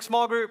perfect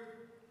small group.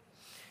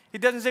 He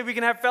doesn't say we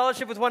can have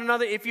fellowship with one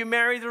another if you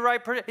marry the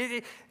right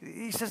person.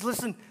 He says,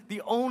 listen,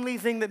 the only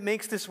thing that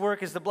makes this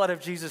work is the blood of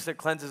Jesus that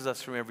cleanses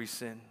us from every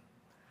sin.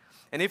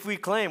 And if we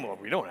claim, well,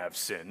 we don't have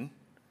sin,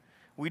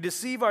 we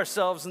deceive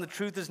ourselves and the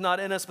truth is not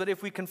in us. But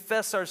if we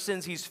confess our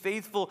sins, he's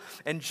faithful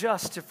and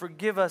just to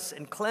forgive us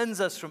and cleanse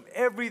us from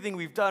everything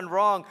we've done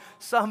wrong.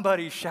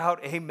 Somebody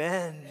shout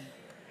amen.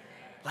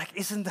 Like,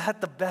 isn't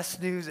that the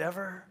best news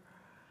ever?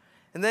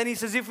 And then he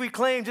says, if we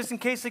claim, just in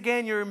case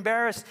again you're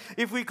embarrassed,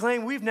 if we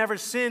claim we've never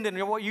sinned, and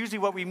usually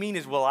what we mean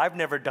is, well, I've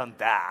never done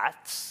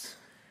that.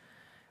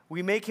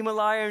 We make him a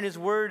liar and his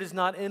word is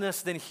not in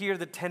us. Then hear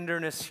the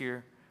tenderness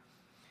here.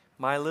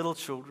 My little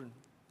children,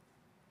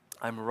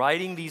 I'm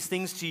writing these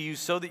things to you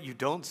so that you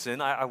don't sin.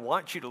 I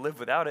want you to live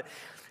without it.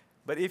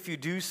 But if you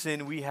do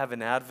sin, we have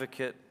an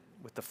advocate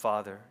with the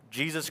Father.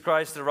 Jesus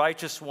Christ, the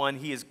righteous one,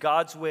 he is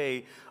God's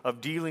way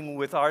of dealing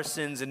with our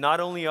sins, and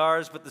not only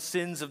ours, but the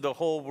sins of the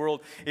whole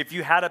world. If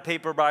you had a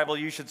paper Bible,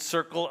 you should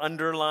circle,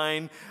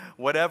 underline,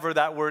 whatever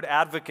that word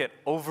advocate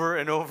over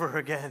and over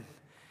again.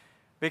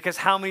 Because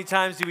how many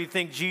times do we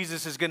think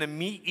Jesus is going to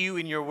meet you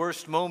in your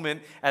worst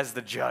moment as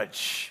the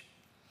judge?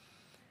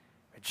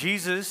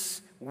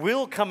 Jesus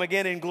will come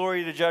again in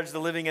glory to judge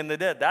the living and the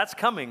dead. That's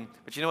coming.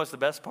 But you know what's the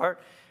best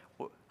part?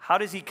 How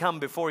does he come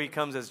before he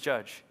comes as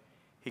judge?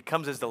 He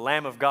comes as the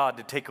Lamb of God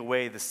to take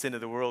away the sin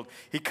of the world.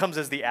 He comes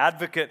as the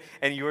advocate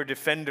and your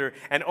defender.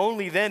 And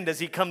only then does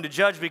he come to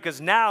judge, because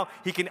now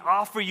he can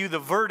offer you the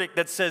verdict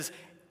that says,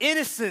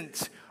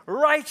 innocent,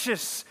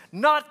 righteous,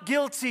 not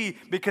guilty,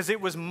 because it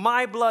was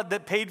my blood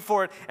that paid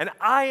for it, and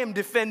I am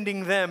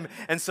defending them.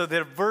 And so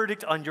their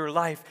verdict on your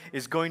life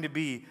is going to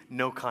be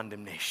no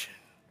condemnation.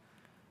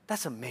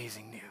 That's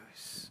amazing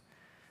news.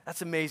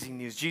 That's amazing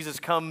news. Jesus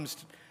comes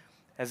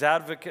as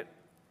advocate.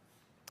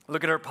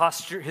 Look at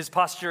his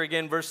posture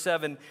again, verse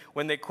 7.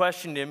 When they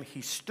questioned him,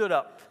 he stood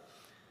up.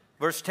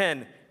 Verse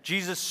 10,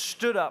 Jesus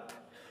stood up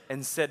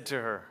and said to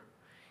her.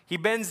 He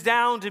bends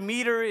down to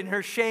meet her in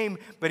her shame,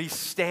 but he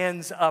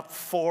stands up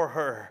for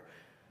her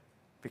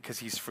because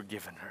he's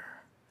forgiven her.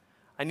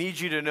 I need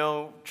you to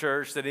know,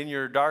 church, that in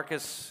your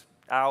darkest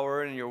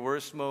hour, in your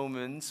worst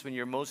moments, when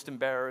you're most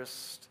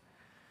embarrassed,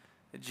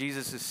 that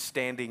Jesus is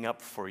standing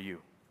up for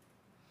you.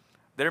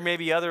 There may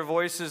be other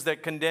voices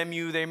that condemn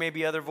you. There may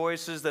be other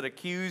voices that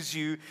accuse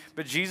you,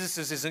 but Jesus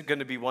isn't going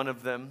to be one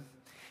of them.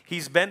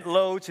 He's bent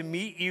low to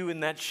meet you in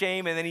that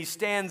shame, and then he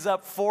stands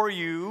up for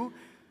you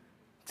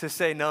to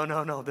say, no,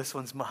 no, no, this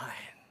one's mine.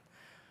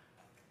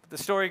 But the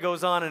story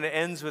goes on, and it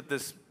ends with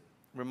this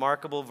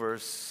remarkable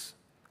verse.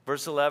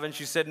 Verse 11,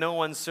 she said, "No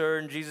one, sir."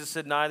 And Jesus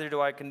said, "Neither do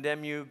I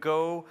condemn you.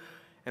 Go,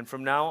 and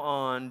from now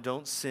on,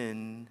 don't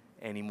sin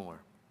anymore."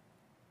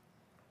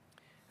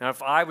 Now,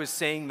 if I was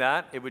saying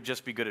that, it would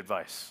just be good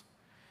advice.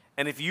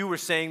 And if you were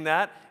saying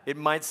that, it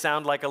might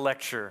sound like a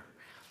lecture.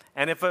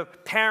 And if a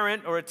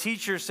parent or a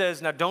teacher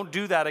says, "Now don't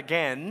do that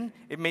again,"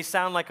 it may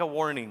sound like a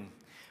warning.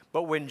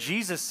 But when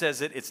Jesus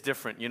says it, it's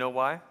different. You know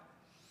why?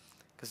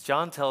 Because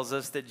John tells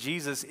us that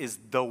Jesus is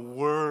the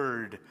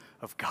Word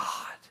of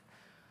God.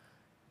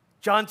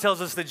 John tells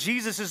us that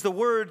Jesus is the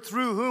Word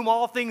through whom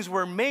all things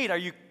were made. Are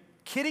you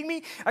kidding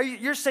me?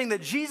 You're saying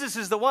that Jesus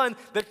is the one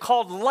that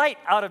called light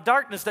out of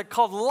darkness, that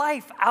called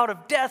life out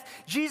of death.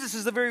 Jesus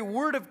is the very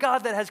Word of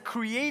God that has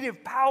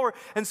creative power.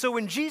 And so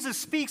when Jesus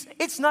speaks,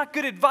 it's not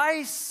good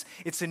advice.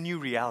 It's a new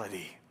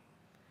reality.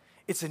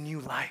 It's a new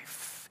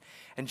life.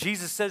 And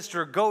Jesus says to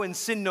her, "Go and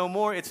sin no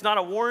more." It's not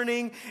a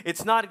warning.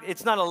 It's not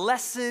a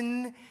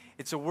lesson.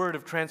 It's a word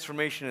of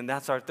transformation. And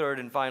that's our third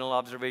and final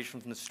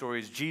observation from the story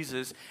is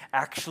Jesus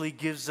actually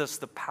gives us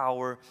the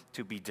power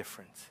to be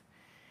different.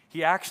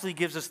 He actually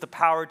gives us the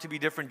power to be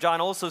different. John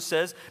also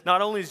says,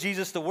 not only is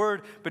Jesus the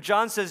Word, but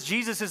John says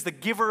Jesus is the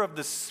giver of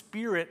the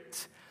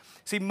Spirit.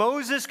 See,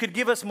 Moses could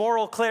give us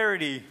moral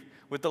clarity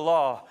with the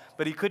law,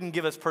 but he couldn't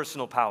give us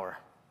personal power.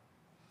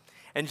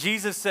 And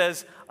Jesus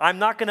says, I'm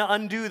not going to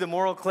undo the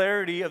moral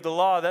clarity of the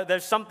law.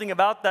 There's something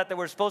about that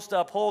we're supposed to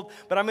uphold,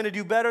 but I'm going to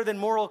do better than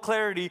moral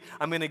clarity.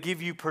 I'm going to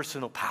give you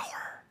personal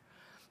power.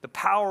 The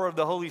power of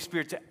the Holy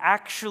Spirit to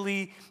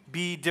actually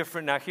be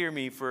different. Now hear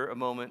me for a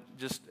moment,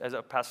 just as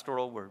a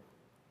pastoral word.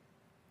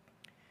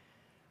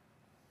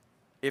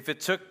 If it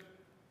took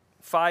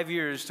 5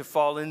 years to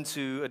fall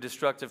into a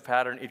destructive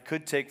pattern, it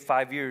could take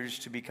 5 years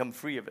to become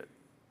free of it.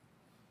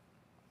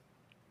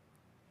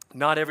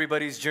 Not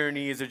everybody's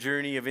journey is a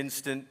journey of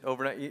instant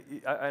overnight,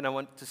 and I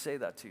want to say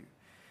that to you.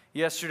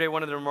 Yesterday,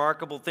 one of the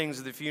remarkable things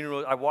at the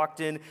funeral, I walked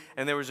in,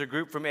 and there was a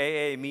group from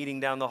AA meeting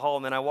down the hall,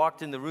 and then I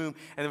walked in the room,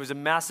 and there was a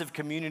massive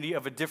community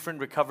of a different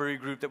recovery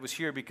group that was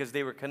here because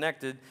they were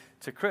connected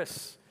to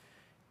Chris.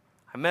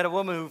 I met a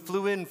woman who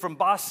flew in from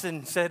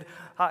Boston, said,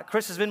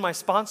 Chris has been my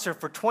sponsor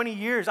for 20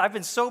 years. I've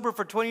been sober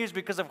for 20 years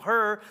because of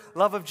her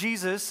love of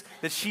Jesus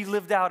that she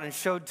lived out and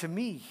showed to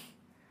me.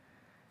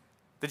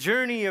 The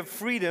journey of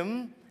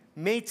freedom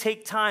may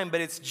take time,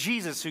 but it's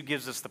Jesus who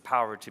gives us the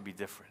power to be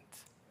different.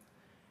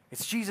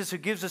 It's Jesus who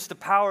gives us the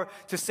power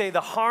to say the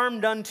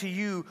harm done to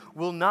you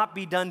will not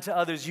be done to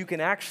others. You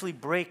can actually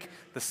break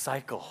the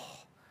cycle.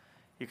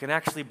 You can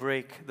actually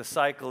break the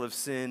cycle of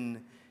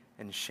sin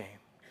and shame.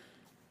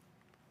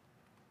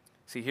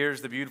 See,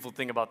 here's the beautiful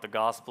thing about the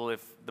gospel.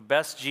 If the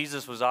best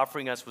Jesus was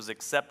offering us was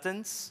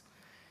acceptance,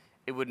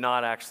 it would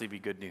not actually be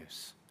good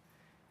news.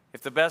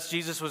 If the best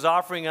Jesus was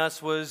offering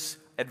us was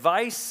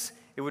advice,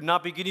 it would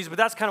not be good news, but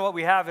that's kind of what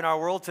we have in our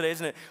world today,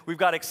 isn't it? We've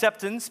got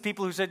acceptance,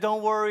 people who say,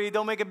 don't worry,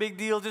 don't make a big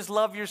deal, just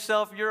love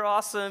yourself, you're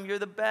awesome, you're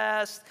the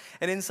best.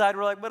 And inside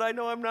we're like, but I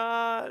know I'm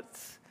not.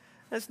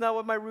 That's not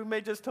what my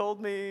roommate just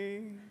told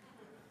me.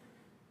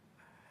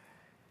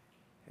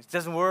 It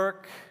doesn't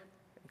work.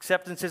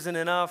 Acceptance isn't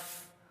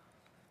enough.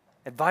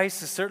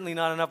 Advice is certainly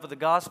not enough, but the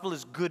gospel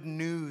is good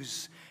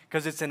news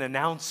because it's an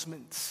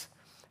announcement.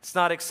 It's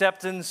not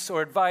acceptance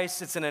or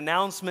advice, it's an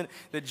announcement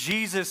that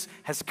Jesus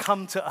has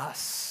come to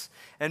us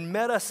and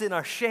met us in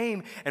our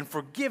shame and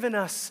forgiven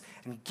us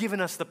and given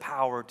us the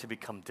power to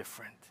become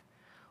different.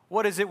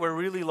 What is it we're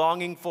really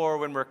longing for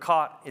when we're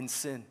caught in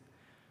sin?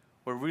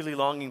 We're really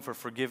longing for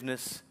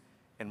forgiveness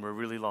and we're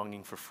really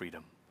longing for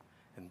freedom.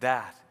 And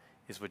that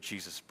is what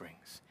Jesus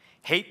brings.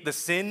 Hate the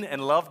sin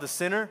and love the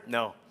sinner?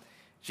 No.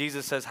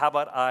 Jesus says, how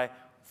about I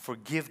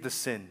forgive the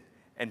sin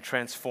and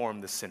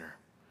transform the sinner?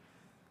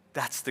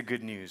 That's the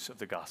good news of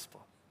the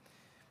gospel.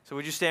 So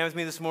would you stand with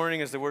me this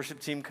morning as the worship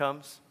team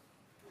comes?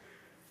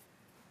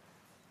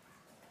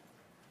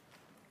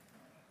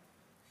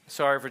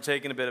 Sorry for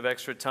taking a bit of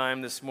extra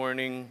time this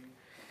morning.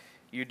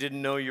 You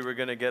didn't know you were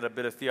going to get a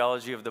bit of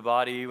theology of the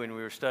body when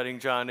we were studying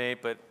John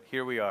 8, but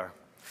here we are.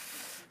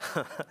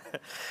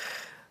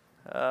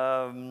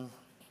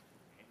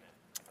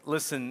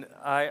 Listen,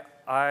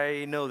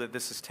 I know that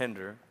this is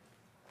tender,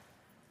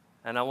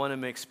 and I want to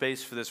make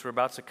space for this. We're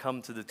about to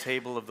come to the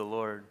table of the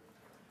Lord.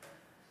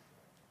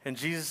 And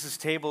Jesus'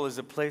 table is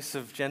a place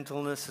of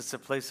gentleness, it's a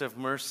place of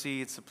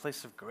mercy, it's a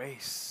place of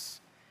grace.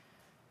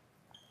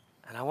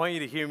 And I want you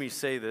to hear me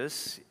say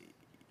this.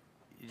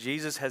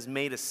 Jesus has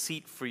made a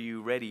seat for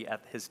you ready at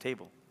his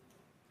table.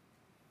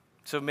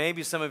 So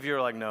maybe some of you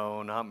are like,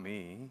 no, not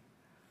me.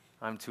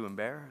 I'm too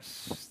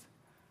embarrassed.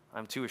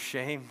 I'm too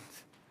ashamed.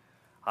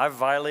 I've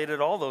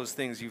violated all those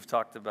things you've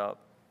talked about.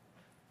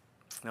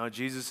 Now,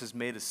 Jesus has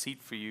made a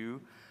seat for you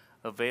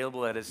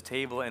available at his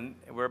table. And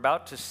we're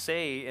about to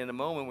say in a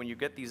moment when you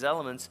get these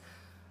elements,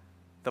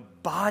 the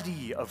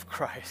body of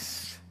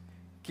Christ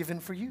given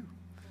for you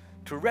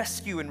to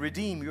rescue and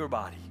redeem your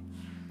body.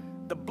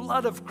 The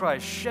blood of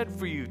Christ shed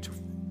for you to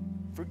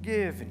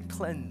forgive and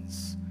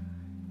cleanse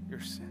your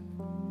sin.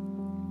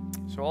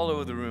 So all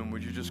over the room,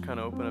 would you just kind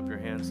of open up your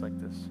hands like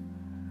this?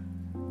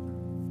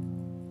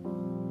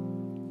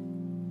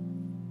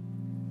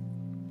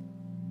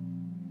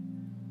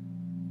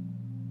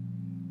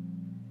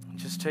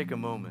 Just take a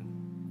moment.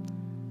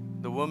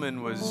 The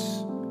woman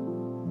was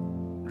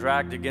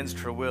dragged against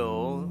her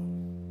will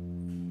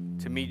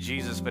to meet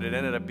Jesus, but it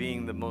ended up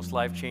being the most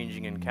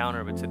life-changing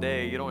encounter. But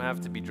today, you don't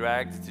have to be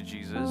dragged to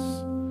Jesus.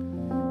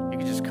 You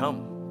can just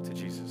come to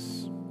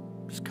Jesus.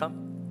 Just come.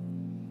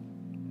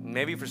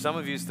 Maybe for some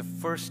of you, it's the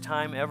first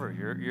time ever.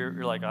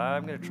 You're like,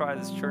 I'm going to try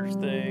this church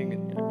thing.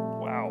 And you're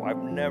like, wow,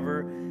 I've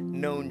never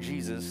known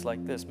Jesus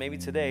like this. Maybe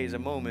today is a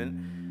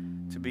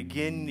moment to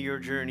begin your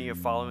journey of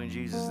following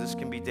Jesus. This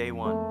can be day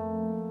one.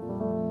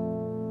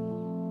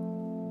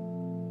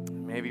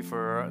 Maybe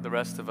for the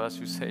rest of us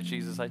who say,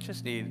 Jesus, I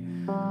just need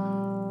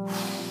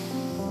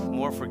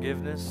more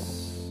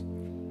forgiveness.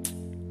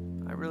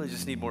 I really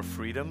just need more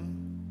freedom.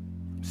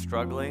 I'm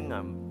struggling.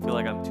 I feel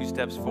like I'm 2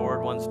 steps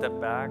forward, 1 step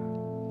back.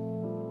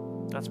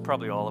 That's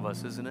probably all of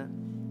us, isn't it?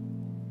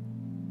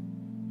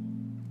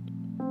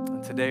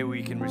 And today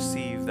we can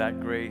receive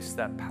that grace,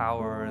 that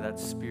power, that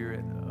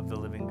Spirit of the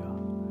living God.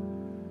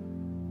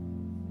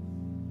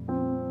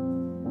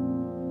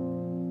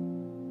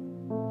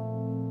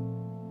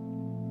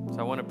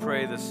 I want to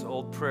pray this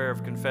old prayer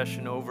of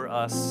confession over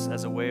us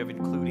as a way of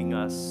including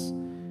us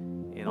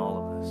in all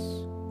of this.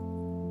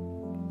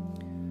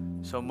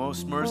 So,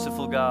 most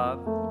merciful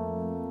God,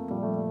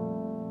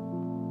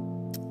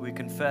 we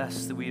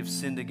confess that we have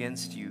sinned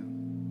against you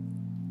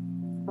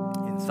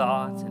in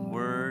thought and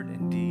word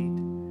and deed,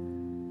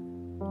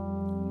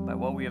 by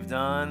what we have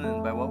done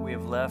and by what we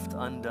have left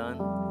undone.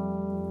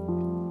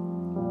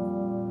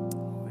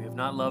 We have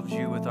not loved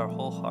you with our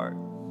whole heart.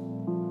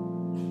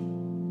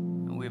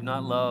 We have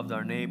not loved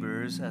our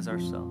neighbors as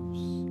ourselves.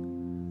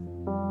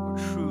 We're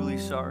truly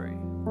sorry.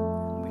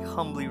 We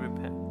humbly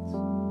repent.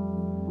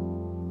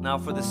 Now,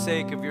 for the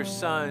sake of your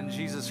Son,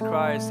 Jesus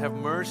Christ, have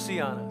mercy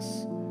on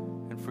us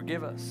and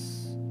forgive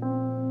us.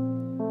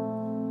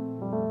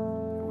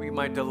 That we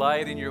might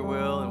delight in your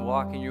will and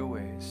walk in your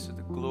ways to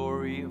the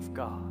glory of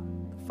God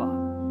the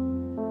Father.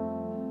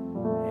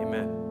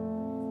 Amen.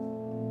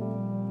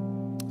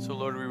 So,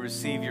 Lord, we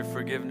receive your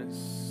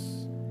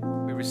forgiveness.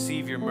 We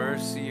receive your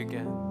mercy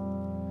again.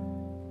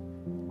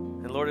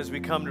 And Lord, as we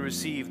come to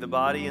receive the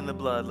body and the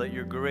blood, let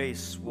your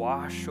grace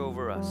wash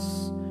over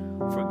us,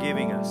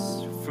 forgiving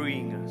us,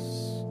 freeing us.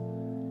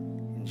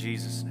 In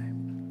Jesus'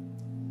 name.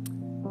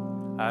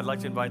 I'd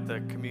like to invite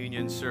the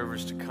communion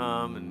servers to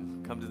come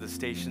to the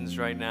stations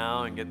right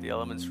now and get the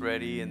elements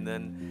ready. And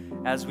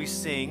then as we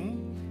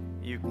sing,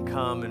 you can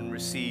come and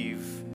receive